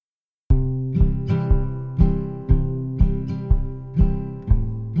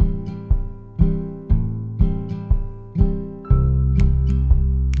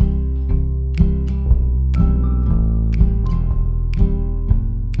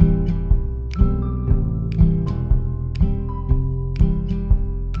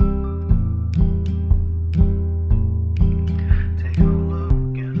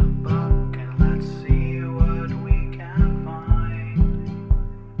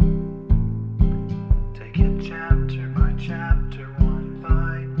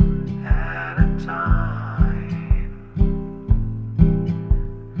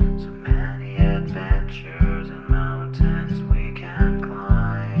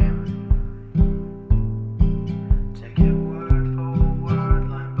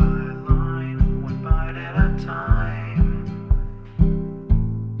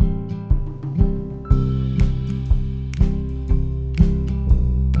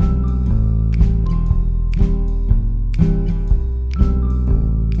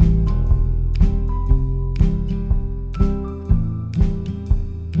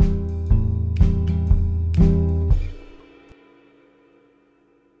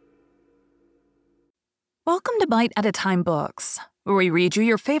Welcome to Bite at a Time Books, where we read you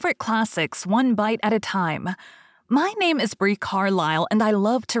your favorite classics one bite at a time. My name is Brie Carlisle, and I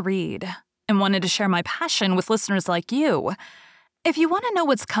love to read, and wanted to share my passion with listeners like you. If you want to know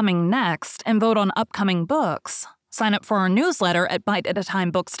what's coming next and vote on upcoming books, sign up for our newsletter at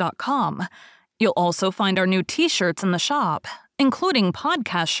biteatatimebooks.com. You'll also find our new t-shirts in the shop, including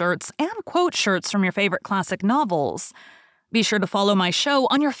podcast shirts and quote shirts from your favorite classic novels. Be sure to follow my show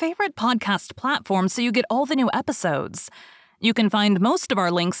on your favorite podcast platform so you get all the new episodes. You can find most of our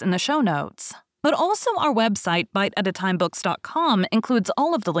links in the show notes, but also our website, biteatatimebooks.com, includes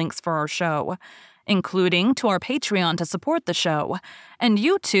all of the links for our show, including to our Patreon to support the show, and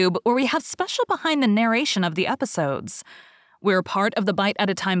YouTube, where we have special behind the narration of the episodes. We're part of the Bite at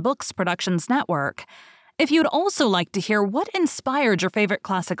a Time Books Productions Network. If you'd also like to hear what inspired your favorite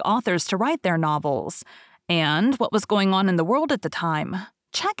classic authors to write their novels, and what was going on in the world at the time,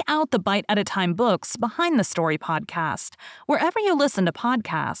 check out the Bite at a Time Books Behind the Story podcast, wherever you listen to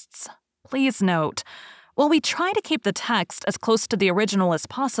podcasts. Please note, while we try to keep the text as close to the original as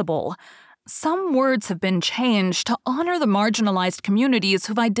possible, some words have been changed to honor the marginalized communities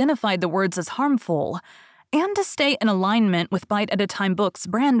who've identified the words as harmful, and to stay in alignment with Bite at a Time Books'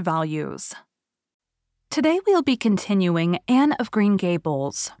 brand values. Today we'll be continuing Anne of Green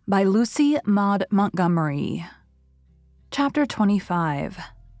Gables by Lucy Maud Montgomery. Chapter 25.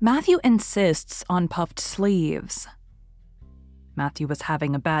 Matthew insists on puffed sleeves. Matthew was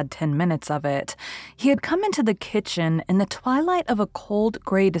having a bad 10 minutes of it. He had come into the kitchen in the twilight of a cold,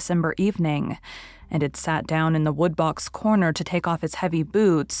 gray December evening, and had sat down in the woodbox corner to take off his heavy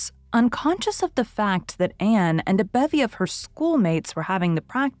boots, unconscious of the fact that Anne and a bevy of her schoolmates were having the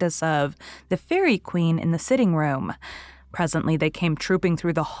practice of the Fairy Queen in the sitting room. Presently they came trooping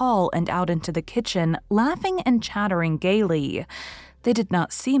through the hall and out into the kitchen, laughing and chattering gaily. They did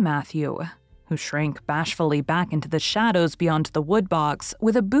not see Matthew, who shrank bashfully back into the shadows beyond the woodbox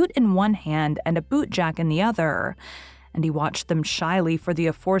with a boot in one hand and a bootjack in the other, and he watched them shyly for the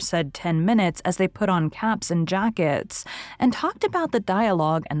aforesaid 10 minutes as they put on caps and jackets and talked about the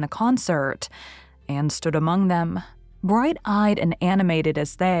dialogue and the concert. Anne stood among them, bright-eyed and animated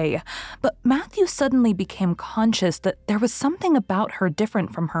as they, but Matthew suddenly became conscious that there was something about her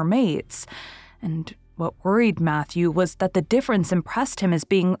different from her mates, and what worried Matthew was that the difference impressed him as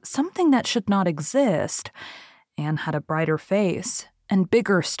being something that should not exist. Anne had a brighter face, and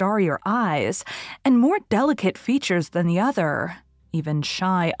bigger, starrier eyes, and more delicate features than the other. Even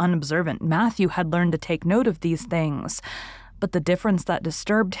shy, unobservant Matthew had learned to take note of these things, but the difference that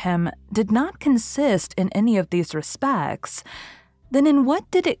disturbed him did not consist in any of these respects. Then in what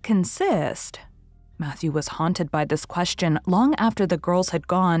did it consist? Matthew was haunted by this question long after the girls had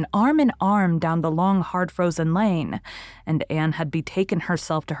gone arm in arm down the long, hard-frozen lane, and Anne had betaken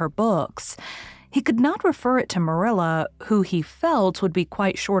herself to her books. He could not refer it to Marilla, who he felt would be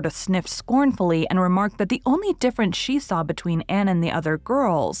quite sure to sniff scornfully and remark that the only difference she saw between Anne and the other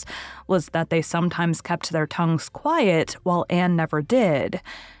girls was that they sometimes kept their tongues quiet while Anne never did.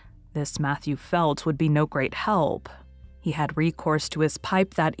 This Matthew felt would be no great help. He had recourse to his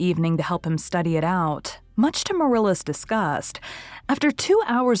pipe that evening to help him study it out, much to Marilla's disgust. After 2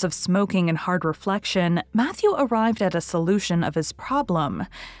 hours of smoking and hard reflection, Matthew arrived at a solution of his problem.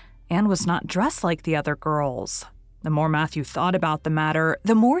 Anne was not dressed like the other girls. The more Matthew thought about the matter,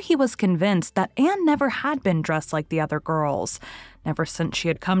 the more he was convinced that Anne never had been dressed like the other girls, never since she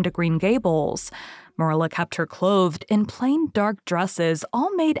had come to Green Gables. Marilla kept her clothed in plain dark dresses,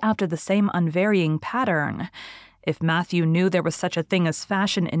 all made after the same unvarying pattern. If Matthew knew there was such a thing as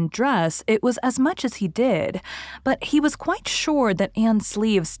fashion in dress, it was as much as he did, but he was quite sure that Anne's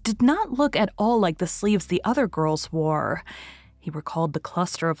sleeves did not look at all like the sleeves the other girls wore. He recalled the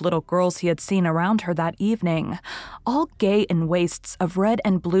cluster of little girls he had seen around her that evening, all gay in waists of red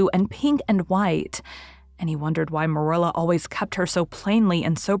and blue and pink and white, and he wondered why Marilla always kept her so plainly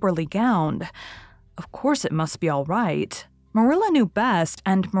and soberly gowned. Of course it must be all right. Marilla knew best,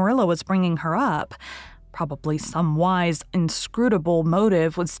 and Marilla was bringing her up. Probably some wise, inscrutable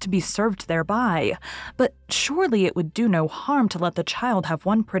motive was to be served thereby, but surely it would do no harm to let the child have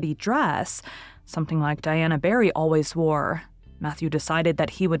one pretty dress, something like Diana Barry always wore. Matthew decided that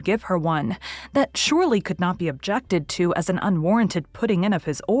he would give her one, that surely could not be objected to as an unwarranted putting in of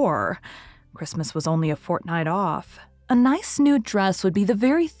his oar. Christmas was only a fortnight off. A nice new dress would be the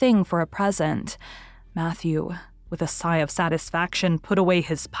very thing for a present. Matthew, with a sigh of satisfaction, put away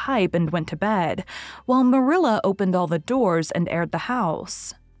his pipe and went to bed, while Marilla opened all the doors and aired the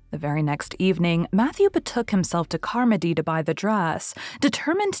house. The very next evening, Matthew betook himself to Carmody to buy the dress,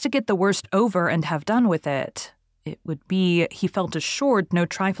 determined to get the worst over and have done with it. It would be, he felt assured, no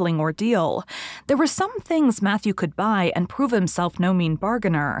trifling ordeal. There were some things Matthew could buy and prove himself no mean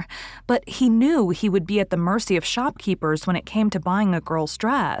bargainer, but he knew he would be at the mercy of shopkeepers when it came to buying a girl's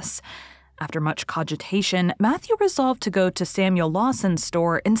dress. After much cogitation, Matthew resolved to go to Samuel Lawson's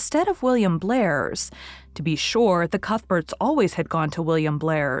store instead of William Blair's. To be sure, the Cuthberts always had gone to William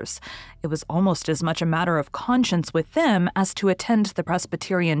Blair's. It was almost as much a matter of conscience with them as to attend the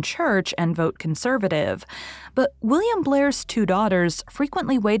Presbyterian church and vote conservative. But William Blair's 2 daughters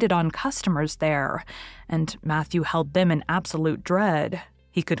frequently waited on customers there, and Matthew held them in absolute dread.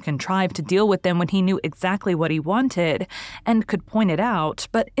 He could contrive to deal with them when he knew exactly what he wanted and could point it out,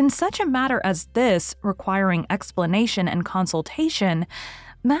 but in such a matter as this, requiring explanation and consultation,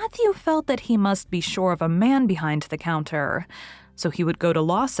 Matthew felt that he must be sure of a man behind the counter. So he would go to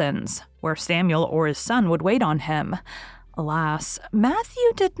Lawson's, where Samuel or his son would wait on him. Alas,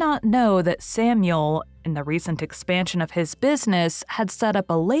 Matthew did not know that Samuel, in the recent expansion of his business, had set up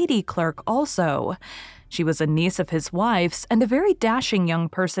a lady clerk also. She was a niece of his wife's and a very dashing young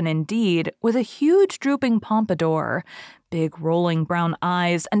person indeed, with a huge drooping pompadour, big rolling brown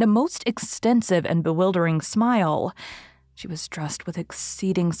eyes, and a most extensive and bewildering smile. She was dressed with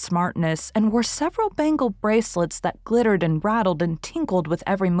exceeding smartness and wore several bangle bracelets that glittered and rattled and tinkled with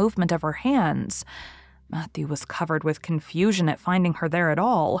every movement of her hands. Matthew was covered with confusion at finding her there at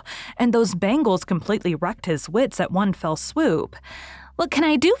all, and those bangles completely wrecked his wits at one fell swoop. "What can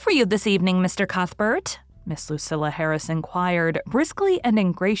I do for you this evening, Mr. Cuthbert?" Miss Lucilla Harris inquired, briskly and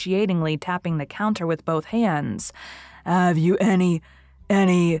ingratiatingly tapping the counter with both hands. "Have you any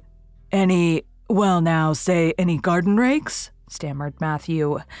garden rakes?" stammered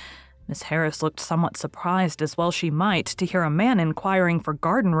Matthew. Miss Harris looked somewhat surprised, as well she might, to hear a man inquiring for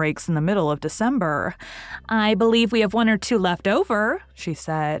garden rakes in the middle of December. "I believe we have 1 or 2 left over," she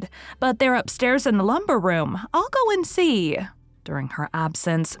said, "but they're upstairs in the lumber room. I'll go and see." During her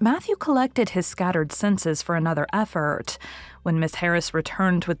absence, Matthew collected his scattered senses for another effort. When Miss Harris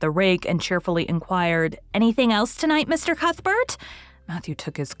returned with the rake and cheerfully inquired, "Anything else tonight, Mr. Cuthbert?" Matthew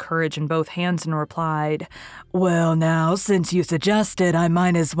took his courage in both hands and replied, "Well, now, since you suggest it, I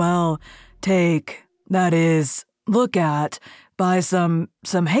might as well buy some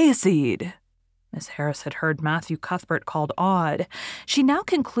hayseed." Miss Harris had heard Matthew Cuthbert called odd. She now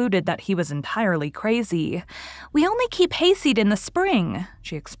concluded that he was entirely crazy. "We only keep hayseed in the spring,"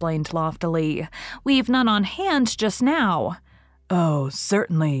 she explained loftily. "We've none on hand just now." "Oh,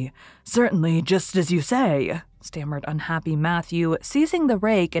 certainly, just as you say," stammered unhappy Matthew, seizing the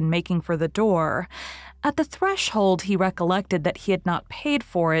rake and making for the door. At the threshold, he recollected that he had not paid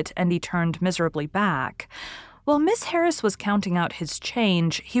for it, and he turned miserably back. While Miss Harris was counting out his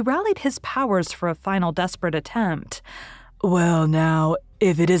change, he rallied his powers for a final desperate attempt. "Well, now,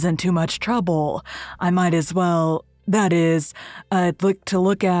 if it isn't too much trouble, I might as well, I'd like to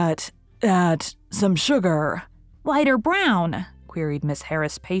look at some sugar." "White or brown?" queried Miss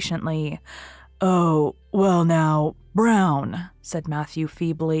Harris patiently. "Oh, well now, brown," said Matthew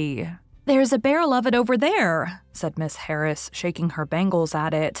feebly. "There's a barrel of it over there," said Miss Harris, shaking her bangles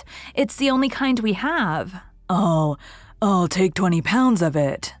at it. "It's the only kind we have." I'll take 20 pounds of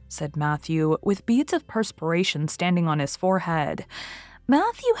it," said Matthew, with beads of perspiration standing on his forehead.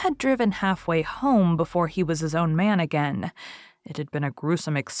 Matthew had driven halfway home before he was his own man again. It had been a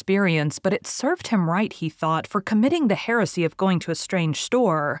gruesome experience, but it served him right, he thought, for committing the heresy of going to a strange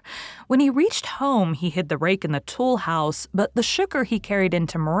store. When he reached home, he hid the rake in the tool house, but the sugar he carried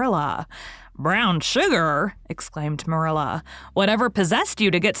into Marilla. "Brown sugar?" exclaimed Marilla. "Whatever possessed you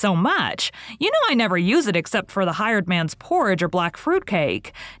to get so much? You know I never use it except for the hired man's porridge or black fruit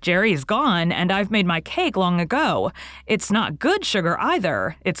cake. Jerry's gone, and I've made my cake long ago. It's not good sugar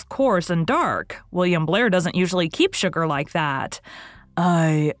either. It's coarse and dark. William Blair doesn't usually keep sugar like that."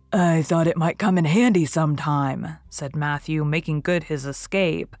 I thought it might come in handy sometime," said Matthew, making good his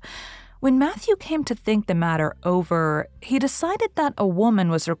escape. When Matthew came to think the matter over, he decided that a woman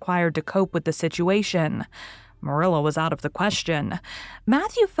was required to cope with the situation. Marilla was out of the question.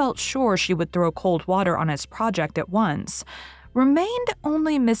 Matthew felt sure she would throw cold water on his project at once. Remained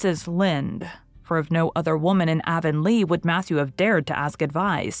only Mrs. Lynde, for of no other woman in Avonlea would Matthew have dared to ask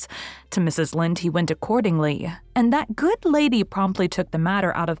advice. To Mrs. Lynde he went accordingly, and that good lady promptly took the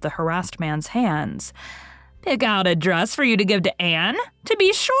matter out of the harassed man's hands. "Pick out a dress for you to give to Anne? To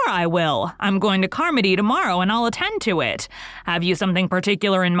be sure I will. I'm going to Carmody tomorrow and I'll attend to it. Have you something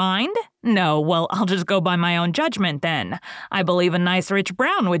particular in mind? No, well, I'll just go by my own judgment then. I believe a nice rich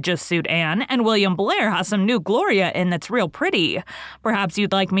brown would just suit Anne, and William Blair has some new Gloria in that's real pretty. Perhaps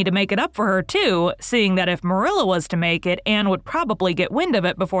you'd like me to make it up for her too, seeing that if Marilla was to make it, Anne would probably get wind of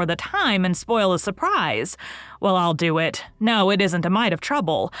it before the time and spoil the surprise. Well, I'll do it. No, it isn't a mite of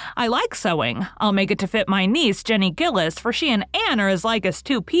trouble. I like sewing. I'll make it to fit my niece, Jenny Gillis, for she and Anne are as like as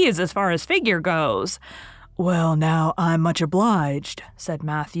two peas as far as figure goes. Well, now, I'm much obliged, said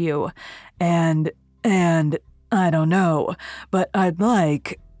Matthew. And I don't know, but I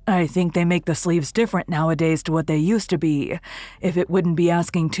think they make the sleeves different nowadays to what they used to be. If it wouldn't be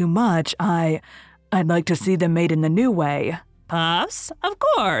asking too much, I'd like to see them made in the new way. Puffs? Of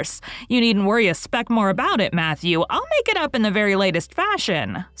course. You needn't worry a speck more about it, Matthew. I'll make it up in the very latest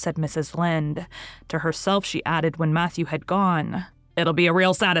fashion, said Mrs. Lynde. To herself she added when Matthew had gone, "It'll be a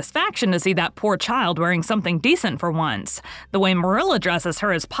real satisfaction to see that poor child wearing something decent for once. The way Marilla dresses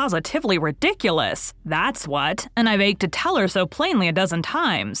her is positively ridiculous. That's what, and I've ached to tell her so plainly a dozen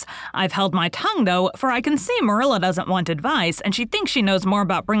times. I've held my tongue, though, for I can see Marilla doesn't want advice, and she thinks she knows more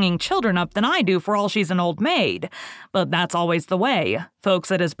about bringing children up than I do for all she's an old maid. But that's always the way. Folks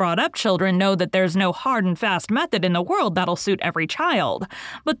that has brought up children know that there's no hard and fast method in the world that'll suit every child.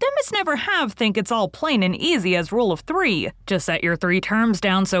 But them as never have think it's all plain and easy as rule of 3. Just set your 3 terms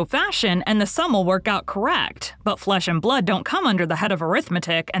down so fashion, and the sum will work out correct. But flesh and blood don't come under the head of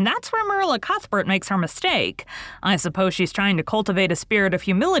arithmetic, and that's where Marilla Cuthbert makes her mistake. I suppose she's trying to cultivate a spirit of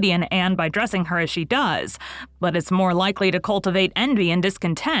humility in Anne by dressing her as she does, but it's more likely to cultivate envy and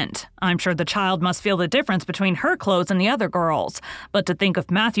discontent. I'm sure the child must feel the difference between her clothes and the other girls, but to think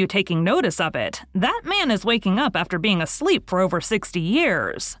of Matthew taking notice of it, that man is waking up after being asleep for over 60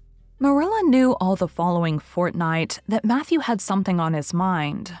 years. Marilla knew all the following fortnight that Matthew had something on his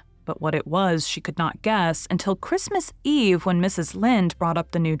mind, but what it was she could not guess until Christmas Eve when Mrs. Lynde brought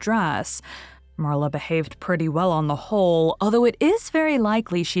up the new dress. Marilla behaved pretty well on the whole, although it is very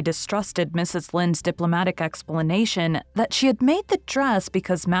likely she distrusted Mrs. Lynde's diplomatic explanation that she had made the dress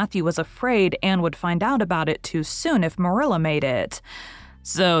because Matthew was afraid Anne would find out about it too soon if Marilla made it.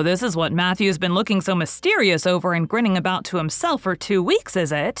 So this is what Matthew's been looking so mysterious over and grinning about to himself for 2 weeks,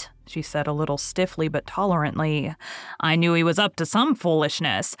 is it? She said a little stiffly but tolerantly. I knew he was up to some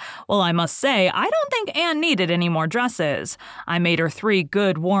foolishness. Well, I must say, I don't think Anne needed any more dresses. I made her 3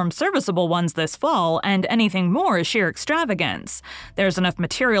 good, warm, serviceable ones this fall, and anything more is sheer extravagance. There's enough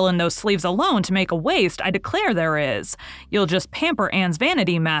material in those sleeves alone to make a waist, I declare there is. You'll just pamper Anne's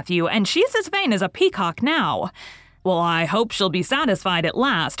vanity, Matthew, and she's as vain as a peacock now. Well, I hope she'll be satisfied at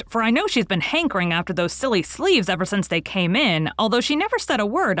last, for I know she's been hankering after those silly sleeves ever since they came in, although she never said a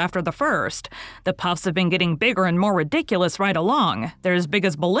word after the first. The puffs have been getting bigger and more ridiculous right along. They're as big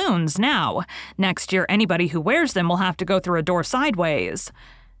as balloons now. Next year, anybody who wears them will have to go through a door sideways.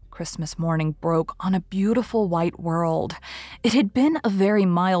 Christmas morning broke on a beautiful white world. It had been a very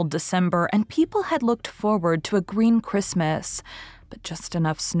mild December, and people had looked forward to a green Christmas. But just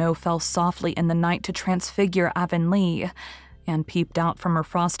enough snow fell softly in the night to transfigure Avonlea. Anne peeped out from her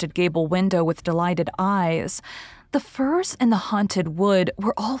frosted gable window with delighted eyes. The firs in the haunted wood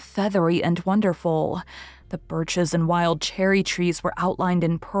were all feathery and wonderful. The birches and wild cherry trees were outlined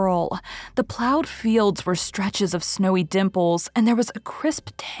in pearl. The plowed fields were stretches of snowy dimples, and there was a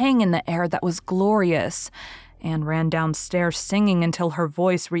crisp tang in the air that was glorious. Anne ran downstairs singing until her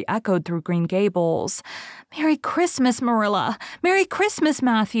voice re-echoed through Green Gables. "Merry Christmas, Marilla! Merry Christmas,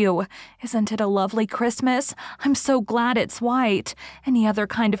 Matthew! Isn't it a lovely Christmas? I'm so glad it's white. Any other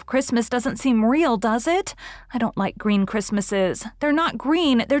kind of Christmas doesn't seem real, does it? I don't like green Christmases. They're not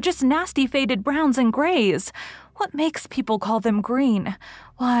green, they're just nasty faded browns and grays. What makes people call them green?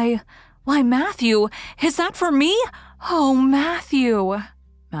 Why, Matthew, is that for me? Oh, Matthew!"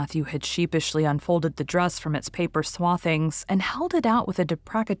 Matthew had sheepishly unfolded the dress from its paper swathings and held it out with a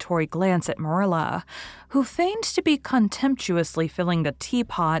deprecatory glance at Marilla, who feigned to be contemptuously filling the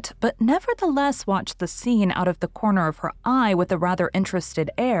teapot, but nevertheless watched the scene out of the corner of her eye with a rather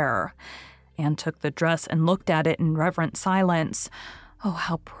interested air. Anne took the dress and looked at it in reverent silence. Oh,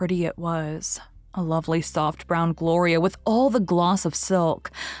 how pretty it was. A lovely soft brown Gloria with all the gloss of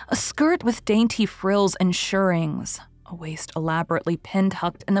silk, a skirt with dainty frills and shirrings, a waist elaborately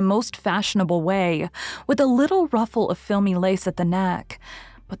pin-tucked in the most fashionable way, with a little ruffle of filmy lace at the neck.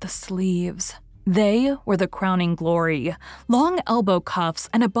 But the sleeves, they were the crowning glory. Long elbow cuffs,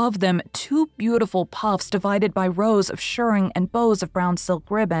 and above them 2 beautiful puffs divided by rows of shirring and bows of brown silk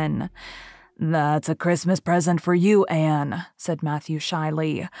ribbon. "That's a Christmas present for you, Anne," said Matthew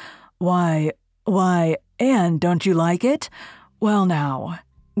shyly. Why, Anne, don't you like it? Well now.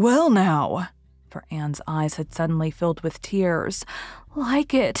 for Anne's eyes had suddenly filled with tears.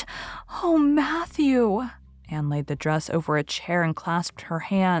 Like it! Oh, Matthew! Anne laid the dress over a chair and clasped her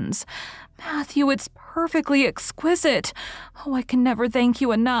hands. Matthew, it's perfectly exquisite. Oh, I can never thank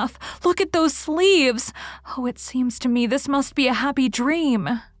you enough. Look at those sleeves. Oh, it seems to me this must be a happy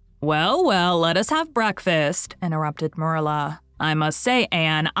dream. Well, let us have breakfast, interrupted Marilla. I must say,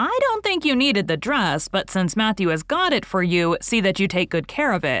 Anne, I don't think you needed the dress, but since Matthew has got it for you, see that you take good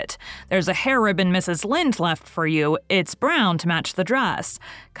care of it. There's a hair ribbon Mrs. Lynde left for you. It's brown to match the dress.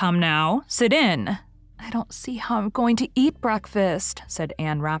 Come now, sit in. I don't see how I'm going to eat breakfast, said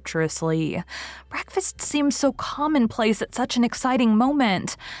Anne rapturously. Breakfast seems so commonplace at such an exciting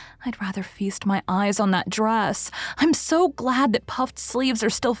moment. I'd rather feast my eyes on that dress. I'm so glad that puffed sleeves are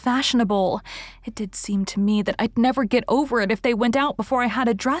still fashionable. It did seem to me that I'd never get over it if they went out before I had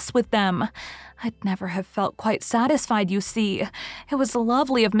a dress with them. I'd never have felt quite satisfied, you see. It was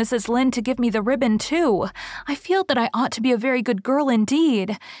lovely of Mrs. Lynde to give me the ribbon, too. I feel that I ought to be a very good girl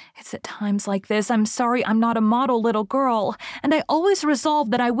indeed. It's at times like this I'm sorry I'm not a model little girl, and I always resolve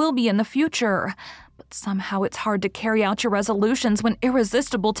that I will be in the future. But somehow it's hard to carry out your resolutions when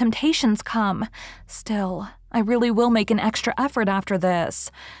irresistible temptations come. Still, I really will make an extra effort after this.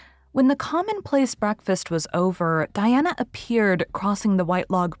 When the commonplace breakfast was over, Diana appeared crossing the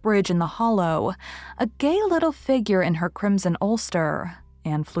White Log Bridge in the hollow, a gay little figure in her crimson ulster.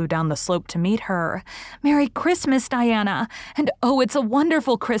 Anne flew down the slope to meet her. Merry Christmas, Diana! And oh, it's a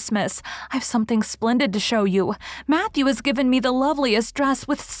wonderful Christmas! I've something splendid to show you. Matthew has given me the loveliest dress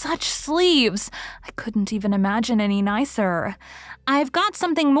with such sleeves. I couldn't even imagine any nicer. I've got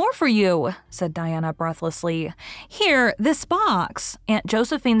something more for you, said Diana breathlessly. Here, this box. Aunt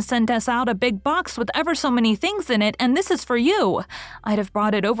Josephine sent us out a big box with ever so many things in it, and this is for you. I'd have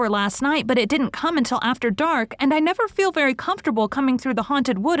brought it over last night, but it didn't come until after dark, and I never feel very comfortable coming through the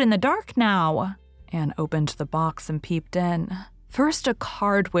haunted wood in the dark now. Anne opened the box and peeped in. First a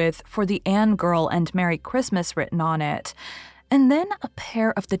card with, "For the Anne girl and Merry Christmas" written on it, and then a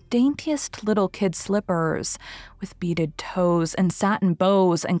pair of the daintiest little kid slippers, with beaded toes and satin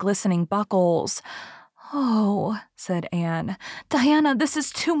bows and glistening buckles. Oh, said Anne. Diana, this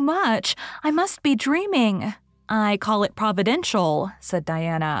is too much. I must be dreaming. I call it providential, said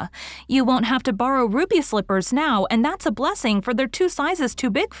Diana. You won't have to borrow ruby slippers now, and that's a blessing, for they're 2 sizes too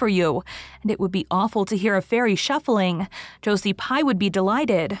big for you. And it would be awful to hear a fairy shuffling. Josie Pye would be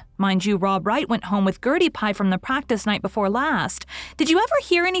delighted. Mind you, Rob Wright went home with Gertie Pye from the practice night before last. Did you ever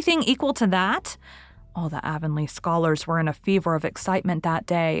hear anything equal to that? All the Avonlea scholars were in a fever of excitement that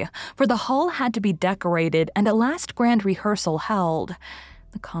day, for the hall had to be decorated and a last grand rehearsal held.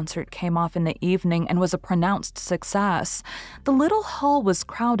 The concert came off in the evening and was a pronounced success. The little hall was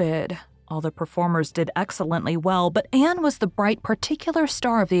crowded. All the performers did excellently well, but Anne was the bright particular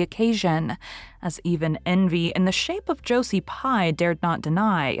star of the occasion, as even envy in the shape of Josie Pye dared not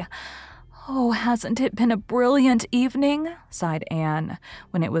deny. Oh, hasn't it been a brilliant evening? Sighed Anne,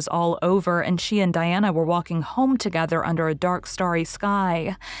 when it was all over and she and Diana were walking home together under a dark, starry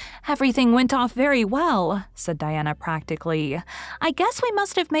sky. Everything went off very well, said Diana practically. I guess we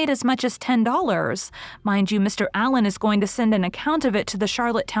must have made as much as $10. Mind you, Mr. Allen is going to send an account of it to the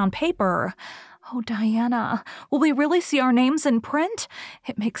Charlottetown paper. Oh, Diana, will we really see our names in print?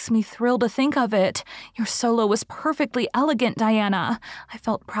 It makes me thrill to think of it. Your solo was perfectly elegant, Diana. I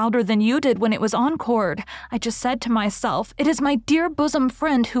felt prouder than you did when it was encored. I just said to myself, it is my dear bosom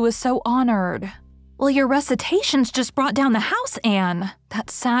friend who is so honored. Well, your recitations just brought down the house, Anne. That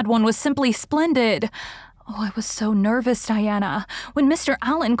sad one was simply splendid. Oh, I was so nervous, Diana. When Mr.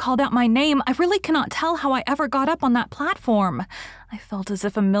 Allen called out my name, I really cannot tell how I ever got up on that platform. I felt as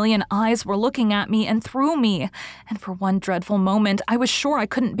if a million eyes were looking at me and through me, and for one dreadful moment I was sure I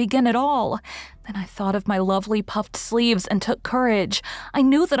couldn't begin at all. Then I thought of my lovely puffed sleeves and took courage. I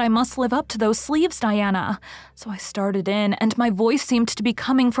knew that I must live up to those sleeves, Diana. So I started in, and my voice seemed to be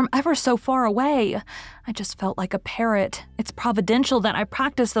coming from ever so far away. I just felt like a parrot. It's providential that I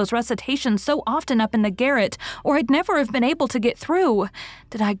practiced those recitations so often up in the garret, or I'd never have been able to get through.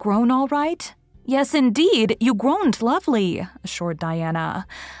 Did I groan all right? Yes, indeed, you groaned lovely, assured Diana.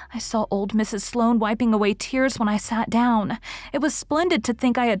 I saw old Mrs. Sloane wiping away tears when I sat down. It was splendid to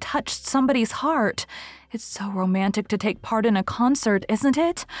think I had touched somebody's heart. It's so romantic to take part in a concert, isn't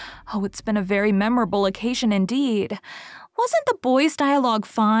it? Oh, it's been a very memorable occasion indeed. Wasn't the boys' dialogue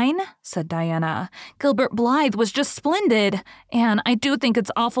fine? Said Diana. Gilbert Blythe was just splendid. Anne, I do think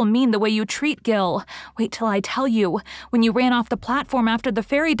it's awful mean the way you treat Gil. Wait till I tell you. When you ran off the platform after the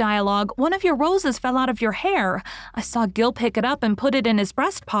fairy dialogue, one of your roses fell out of your hair. I saw Gil pick it up and put it in his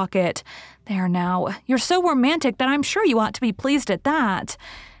breast pocket. There now, you're so romantic that I'm sure you ought to be pleased at that.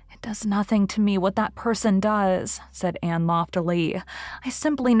 It It does nothing to me what that person does, said Anne loftily. I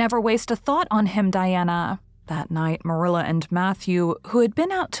simply never waste a thought on him, Diana. That night, Marilla and Matthew, who had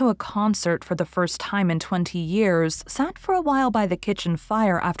been out to a concert for the first time in 20 years, sat for a while by the kitchen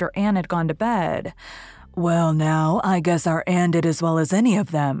fire after Anne had gone to bed. Well, now, I guess our Anne did as well as any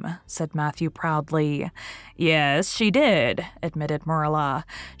of them, said Matthew proudly. Yes, she did, admitted Marilla.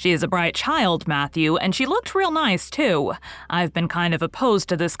 She is a bright child, Matthew, and she looked real nice, too. I've been kind of opposed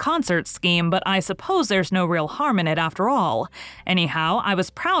to this concert scheme, but I suppose there's no real harm in it after all. Anyhow, I was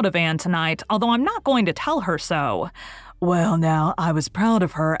proud of Anne tonight, although I'm not going to tell her so. Well, now, I was proud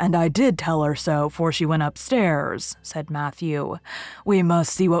of her, and I did tell her so before she went upstairs, said Matthew. We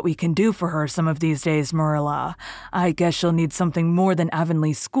must see what we can do for her some of these days, Marilla. I guess she'll need something more than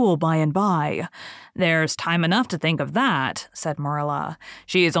Avonlea School by and by. There's time enough to think of that, said Marilla.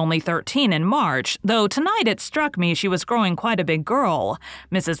 She is only 13 in March, though tonight it struck me she was growing quite a big girl.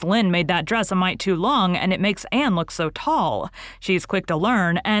 Mrs. Lynde made that dress a mite too long, and it makes Anne look so tall. She's quick to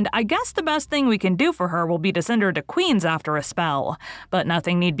learn, and I guess the best thing we can do for her will be to send her to Queen's after a spell. But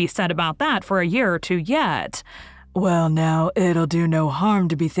nothing need be said about that for a year or two yet. Well, now, it'll do no harm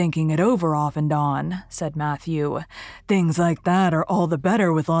to be thinking it over off and on, said Matthew. Things like that are all the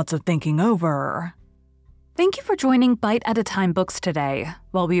better with lots of thinking over. Thank you for joining Bite at a Time Books today,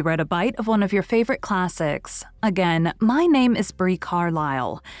 while we read a bite of one of your favorite classics. Again, my name is Bree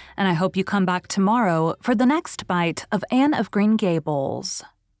Carlisle, and I hope you come back tomorrow for the next bite of Anne of Green Gables.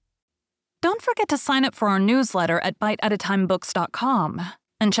 Don't forget to sign up for our newsletter at biteatatimebooks.com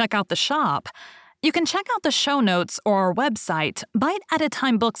and check out the shop. You can check out the show notes or our website,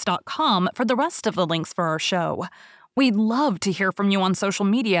 biteatatimebooks.com, for the rest of the links for our show. We'd love to hear from you on social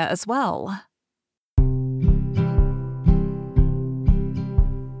media as well.